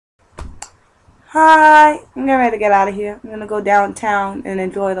Hi, I'm getting ready to get out of here. I'm going to go downtown and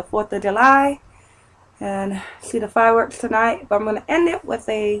enjoy the 4th of July and see the fireworks tonight. But I'm going to end it with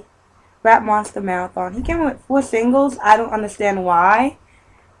a Rap Monster Marathon. He came with 4 singles. I don't understand why.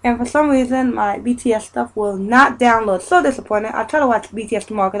 And for some reason, my BTS stuff will not download. So disappointed. I'll try to watch BTS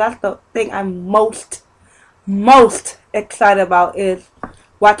tomorrow because that's the thing I'm most excited about is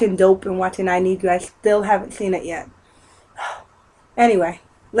watching Dope and watching I Need You. I still haven't seen it yet. Anyway,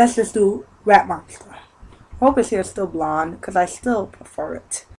 let's just do Rap Monster. Hope his hair's still blonde because I still prefer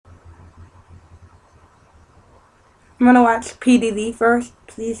it. I'm gonna watch P.D.D first.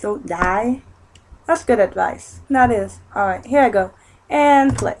 Please don't die. That's good advice. That is. Alright, here I go.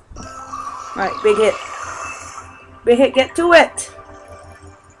 And play. Alright, big hit. Big hit, get to it.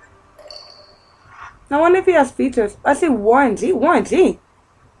 I wonder if he has features. I see Warren G. Warren G.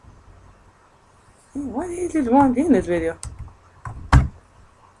 What is this Warren G in this video?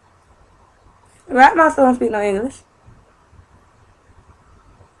 Rap Monster don't speak no English.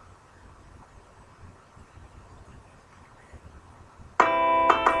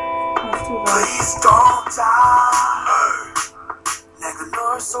 That's too loud. Please don't die.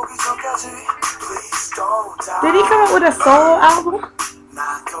 Did he come up with a solo album?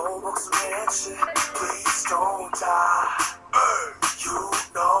 Please don't die. You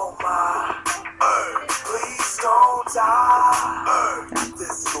know my. Please don't die.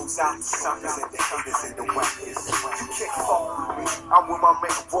 This goes out to suckers and the haters and the weapons. You can't fuck with me. I'm with my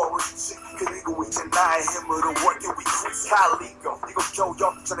man warriors. 그리고 이제 나의 힘으로 working we cruise 갈리고 이거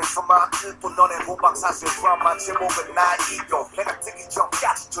교역전에서만 일본 너네 본방사수의 드라마 제목은 나 이거 내가 뜨기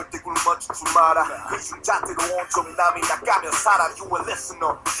전까지 절대 굶어주지 마라 그 흉자들로 온종일 남이 나가며 살아 You a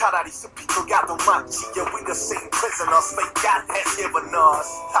listener 차라리 스피커가 더 많지 Yeah we the same prisoners Fate God has given us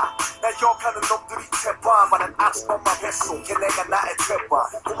나 욕하는 놈들이 제발 난 아직 너만 뱃속에 내가 나의 제발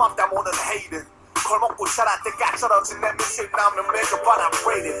고맙다 모든 hating 걸먹고 자랄 때가 떨어진 내 미칠 남는 매겨봐 I'm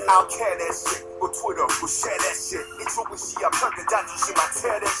rated I'll care that shit 뭐 Twitter 뭐 share that shit 이 좁은 시야 편견 잔주시만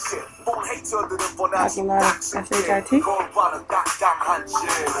tear that shit 본 헤이터들은 원하지 닥친 게 거울과는 딱딱한 짓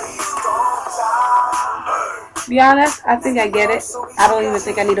Be honest, I think I get it. I don't even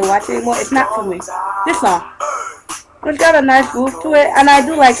think I need to watch it anymore. It's not for me. This song. It's got a nice groove to it, and I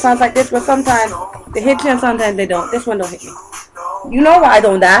do like songs like this, but sometimes they hit you and sometimes they don't. This one don't hit me. You know why I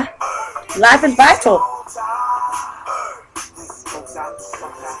don't die. Life is vital.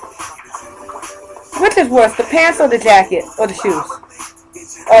 Which is worse, the pants or the jacket or the shoes?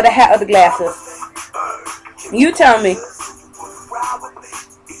 Or the hat or the glasses? You tell me.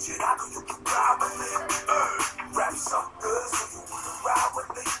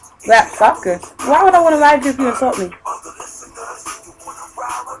 Rap suckers? Why would I want to ride you if you insult me?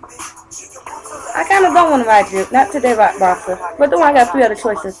 I kind of don't want to ride you. Not today, Rap Monster. But then I got 3 other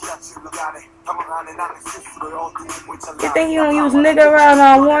choices. You think you gonna use nigga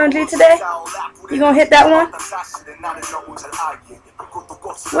around Warren G today? You gonna hit that one?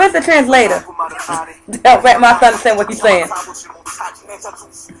 Where's the translator? Help Rap Monster understand what he's saying.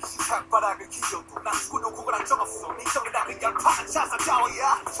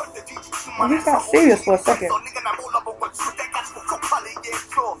 He got serious for a second.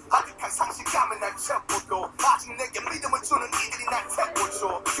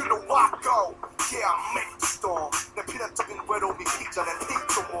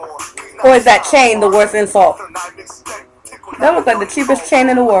 Or is that chain the worst insult? That looks like the cheapest chain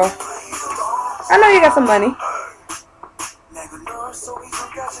in the world. I know you got some money.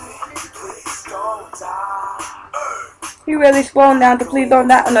 He really scrolling down to Please Don't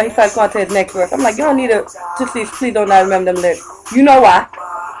Die. Oh, no, he started going to his next verse. I'm like, you don't need to see Please Don't Die, remember them lyrics. You know why.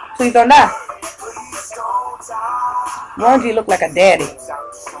 Please don't die. Warren G look like a daddy.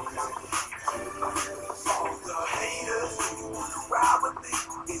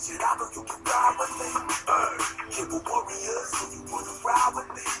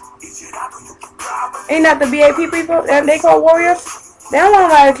 Ain't that the BAP people that they call warriors? They don't want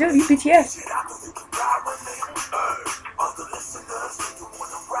to ride with you, you BTS.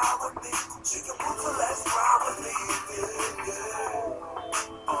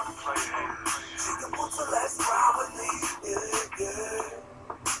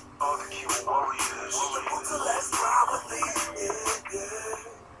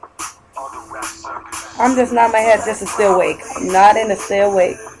 I'm just not my head just to stay awake. I'm not in to stay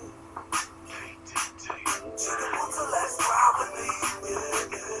awake.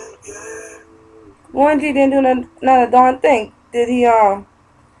 Warren G didn't do not a darn thing. Did he, don't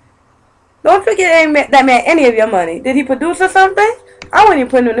forget that man any of your money. Did he produce or something? I wouldn't even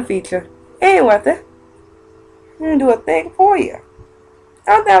put him in the feature. It ain't worth it. He didn't do a thing for you.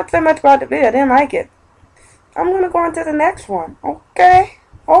 I don't think so much about the video. I didn't like it. I'm gonna go on to the next one. Okay.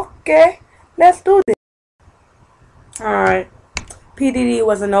 Let's do this. Alright. P.D.D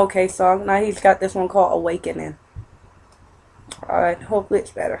was an okay song. Now he's got this one called Awakening. Alright, hopefully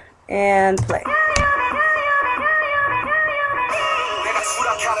it's better. And play.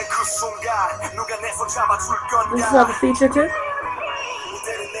 This is a feature too.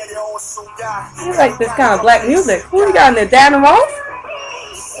 You like this kind of black music. Who you got in there? Dan Rose?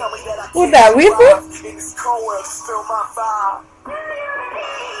 Who's that? Weeper?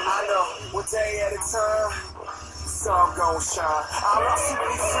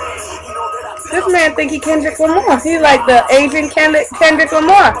 This man think he Kendrick Lamar. He like the Asian Kendrick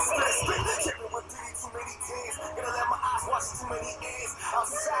Lamar.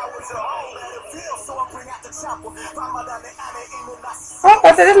 Oh,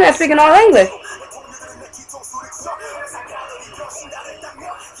 I said this man speaking all English.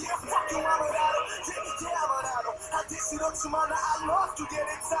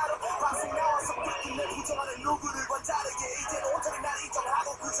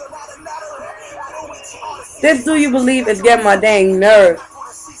 This Do You Believe is getting my dang nerve.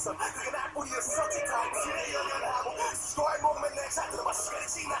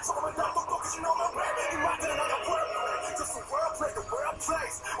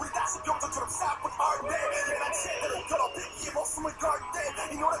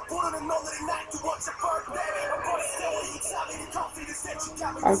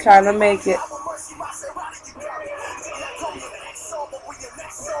 I'm trying to make it.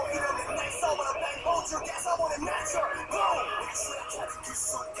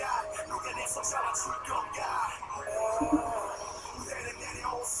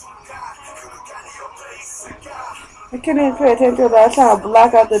 I couldn't even pay attention to that. I was trying to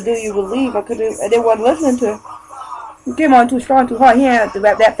block out the Do You Believe. I didn't want to listen to it. He came on too strong, too hard. He didn't have to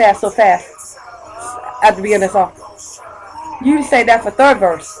rap that fast, so fast. At the beginning of the song. You say that for third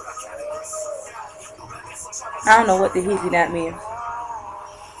verse. I don't know what the heezy that means.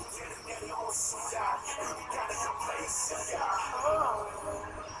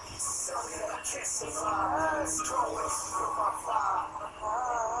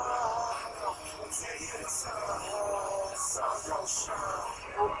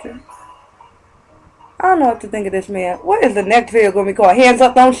 Okay. I don't know what to think of this man. What is the next video going to be called? Hands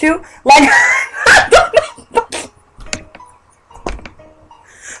Up, Don't Shoot? Like,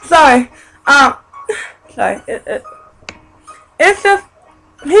 sorry. Sorry. It's just,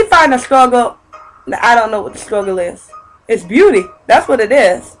 he find a struggle. I don't know what the struggle is. It's beauty. That's what it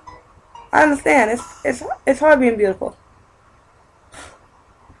is. I understand. It's hard being beautiful.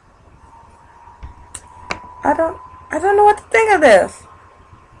 I don't know what to think of this.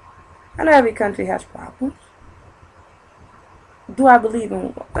 I know every country has problems. Do I believe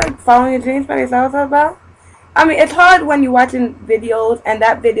in like following your dreams? Maybe is that what it's about? I mean, it's hard when you're watching videos and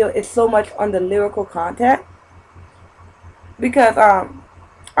that video is so much on the lyrical content. Because I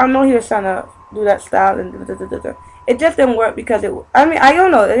know he was trying to do that style and it just didn't work because I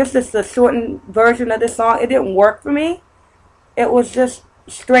don't know. It's just the shortened version of this song. It didn't work for me. It was just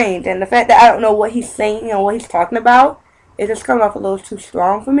strange, and the fact that I don't know what he's saying and what he's talking about, it just comes off a little too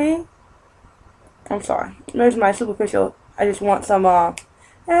strong for me. I'm sorry. There's my superficial. I just want some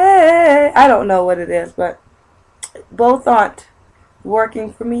hey, I don't know what it is, but both aren't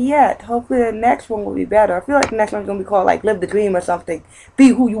working for me yet. Hopefully the next one will be better. I feel like the next one's gonna be called like Live the Dream or something. Be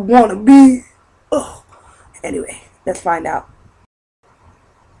who you wanna be. Ugh. Anyway, let's find out.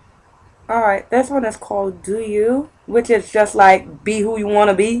 Alright, this one is called Do You, which is just like be who you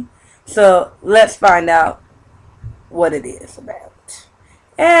wanna be. So let's find out what it is about.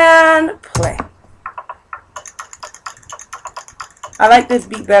 And play. I like this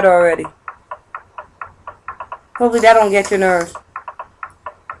beat better already. Hopefully that don't get your nerves.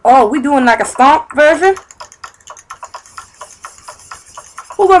 Oh, we doing like a stomp version?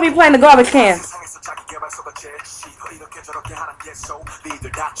 Who gonna be playing the garbage cans?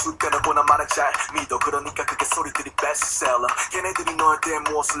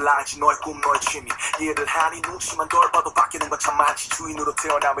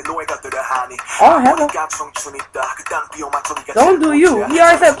 Oh, hello. Don't do you. He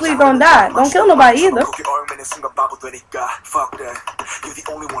already said please don't die. Don't kill nobody either.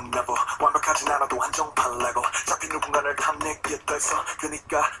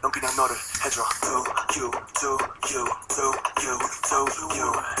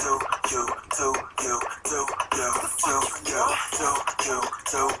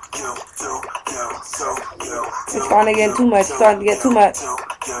 It's starting to get too much.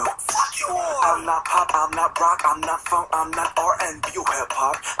 I'm not pop, I'm not rock, I'm not funk, I'm not R&B or hip hop.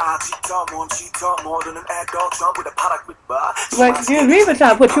 But excuse me for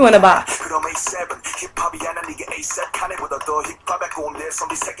trying to put you in a box. We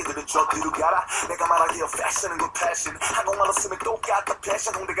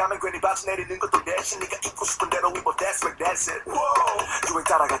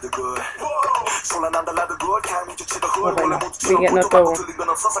getting a throw.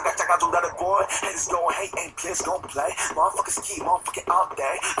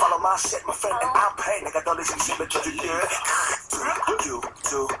 Follow my shit, my friend, and I'm paying. Nigga, don't listen to shit, but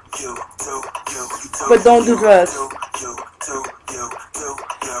but don't do drugs.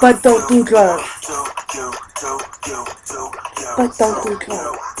 But don't do drugs. But don't do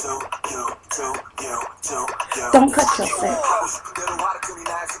drugs. Don't cut yourself.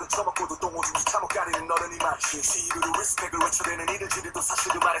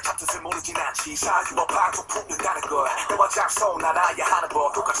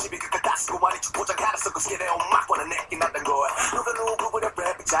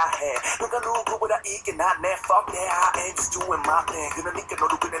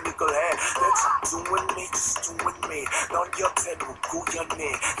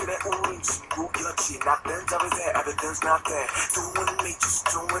 Everything's not there. Doing me, just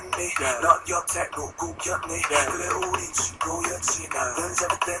doing me. Not your technical, get me. 그래 우리 친구였지. Nothing's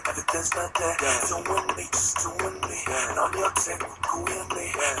everything, everything's not there. Doing me, just doing me. Not your technical, get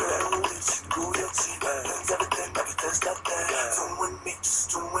me. 그래 우리 친구였지. Nothing's everything, everything's not there. Doing me,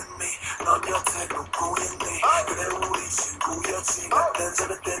 just doing me. Not your technical, get me. 그래 우리 친구였지. Nothing's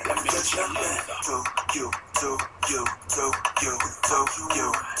everything, everything's not there. Do you, do you, do you, do you, do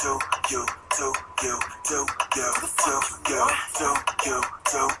you, do you, do you, do you, do you, do you, do you,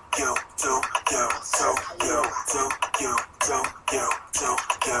 do you, do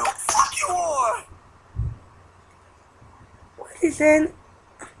you. Fuck you on. What he said?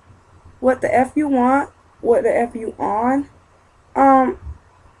 What the F you want? What the F you on?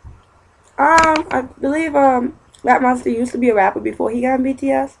 I believe Rap Monster used to be a rapper before he got in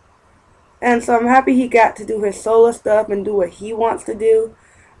BTS. And so I'm happy he got to do his solo stuff and do what he wants to do.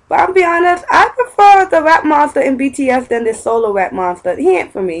 But I'll be honest, I prefer the Rap Monster in BTS than this solo Rap Monster. He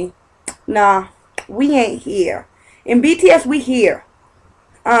ain't for me. Nah, we ain't here. In BTS, we here.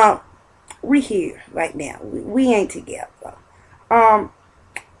 We here right now. We ain't together.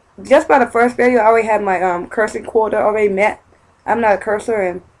 Just by the first video, I already had my cursing quota already met. I'm not a cursor,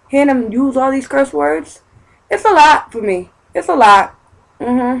 and hearing him use all these curse words, it's a lot for me. It's a lot.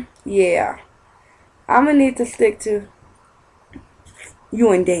 Yeah. I'm gonna need to stick to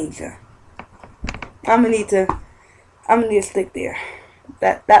You in Danger. I'm gonna need to stick there.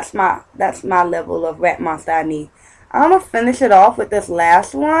 That's my level of Rap Monster I need. I'm gonna finish it off with this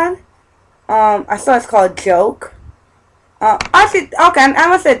last one. I saw it's called Joke. Actually, okay, I'm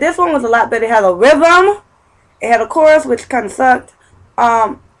gonna say this one was a lot better. It had a rhythm. It had a chorus, which kind of sucked.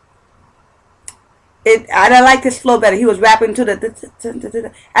 I liked his flow better. He was rapping to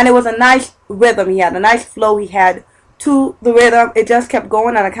the and it was a nice rhythm. He had a nice flow. He had to the rhythm. It just kept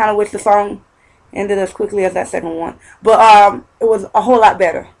going, and I kind of wish the song ended as quickly as that second one. But it was a whole lot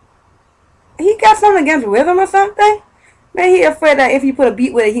better. He got something against rhythm or something. Man, he afraid that if you put a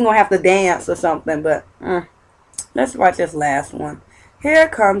beat with it, he gonna have to dance or something. But let's watch this last one. Here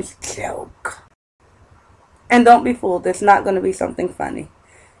comes Joke. And don't be fooled. It's not gonna be something funny.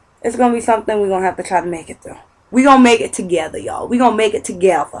 It's gonna be something we're gonna have to try to make it through. We gonna make it together, y'all. We gonna make it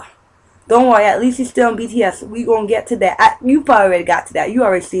together. Don't worry. At least he's still in BTS. We gonna get to that. You probably already got to that. You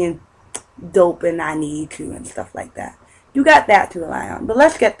already seen Dope and I Need You and stuff like that. You got that to rely on. But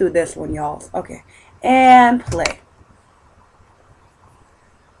let's get through this one, y'all. Okay. And play.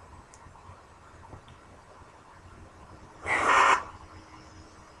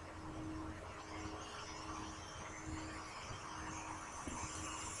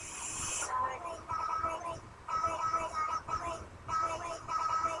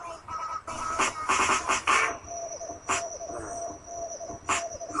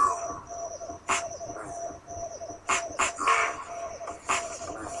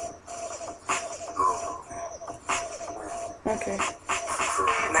 Okay.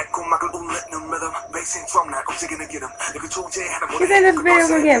 You think this video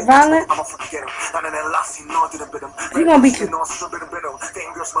gonna get violent? He gonna beat you.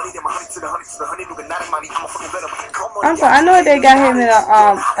 I'm sorry, I know they got him in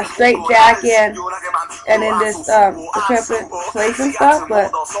a straight jacket and in this the translation stuff,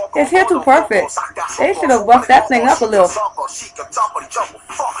 but his hair too perfect. They should have buffed that thing up a little.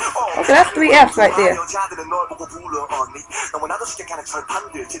 Okay, that's 3 Fs right there.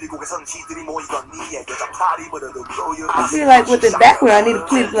 I feel like with the background, I need to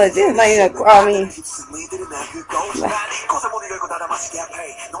please like this. Like, I mean,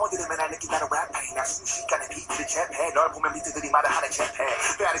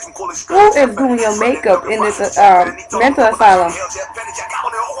 who is doing your makeup in this mental asylum?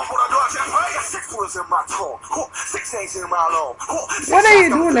 What are you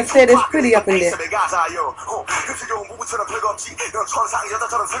doing to stay this pretty up in there? That's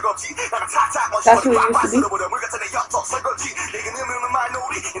who it used to be.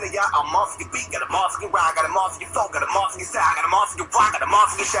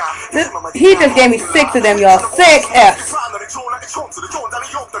 He just gave me 6 of them, y'all. 6 Fs.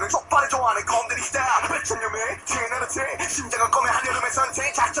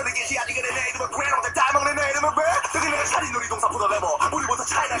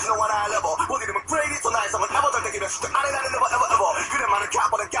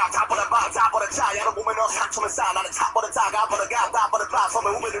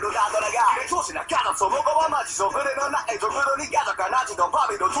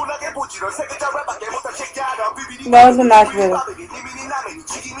 That was a nice video.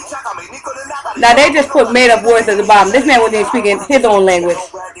 Now they just put made up words at the bottom. This man wasn't even speaking his own language.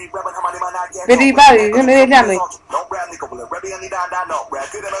 P.D.D.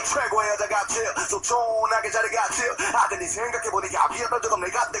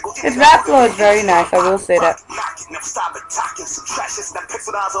 His rap flow is very nice, I will say that.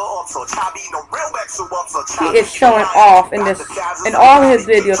 He is showing off in this, in all his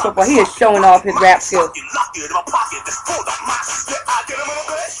videos so far. He is showing off his rap skills.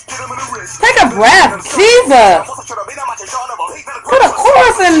 Take a breath, Jesus! Put a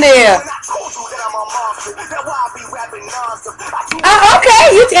chorus in there.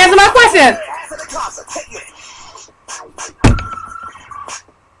 Okay, you answer my question.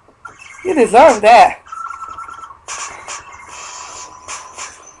 You deserve that.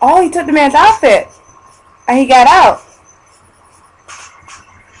 Oh, he took the man's outfit. And he got out.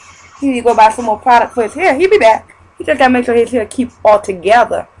 He need to go buy some more product for his hair. He'll be back. He just gotta make sure his hair keep all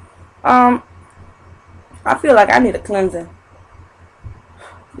together. I feel like I need a cleansing.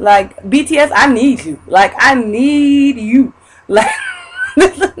 Like, BTS, I need you. Like, I need you. Like,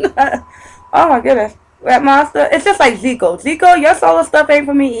 oh my goodness. Rap Monster, it's just like Zico. Zico, your solo stuff ain't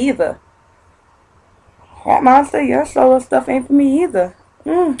for me either. Rap Monster, your solo stuff ain't for me either.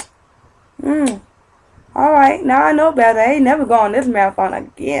 Alright, now I know better. I ain't never go on this marathon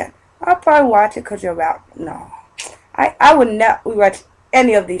again. I'll probably watch it because you're rap. No. I would not watch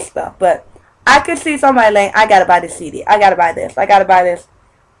any of these stuff, but I could see somebody like, I gotta buy this CD. I gotta buy this. I gotta buy this.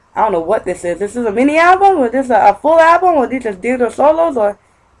 I don't know what this is. This is a mini album? Or this a full album? Or these just digital solos? Or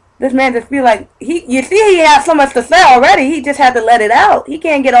this man just feel like, you see he has so much to say already. He just had to let it out. He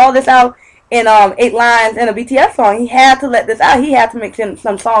can't get all this out in 8 lines in a BTS song. He had to let this out. He had to make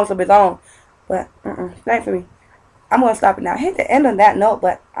some songs of his own. But, thanks for me. I'm going to stop it now. I hate to end on that note,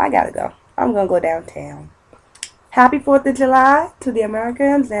 but I gotta go. I'm going to go downtown. Happy 4th of July to the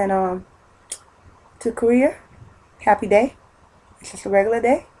Americans and to Korea. Happy day. It's just a regular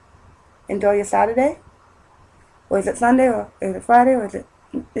day. Enjoy your Saturday. Or is it Sunday or is it Friday or is it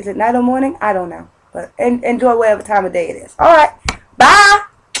night or morning? I don't know. But enjoy whatever time of day it is. Alright. Bye.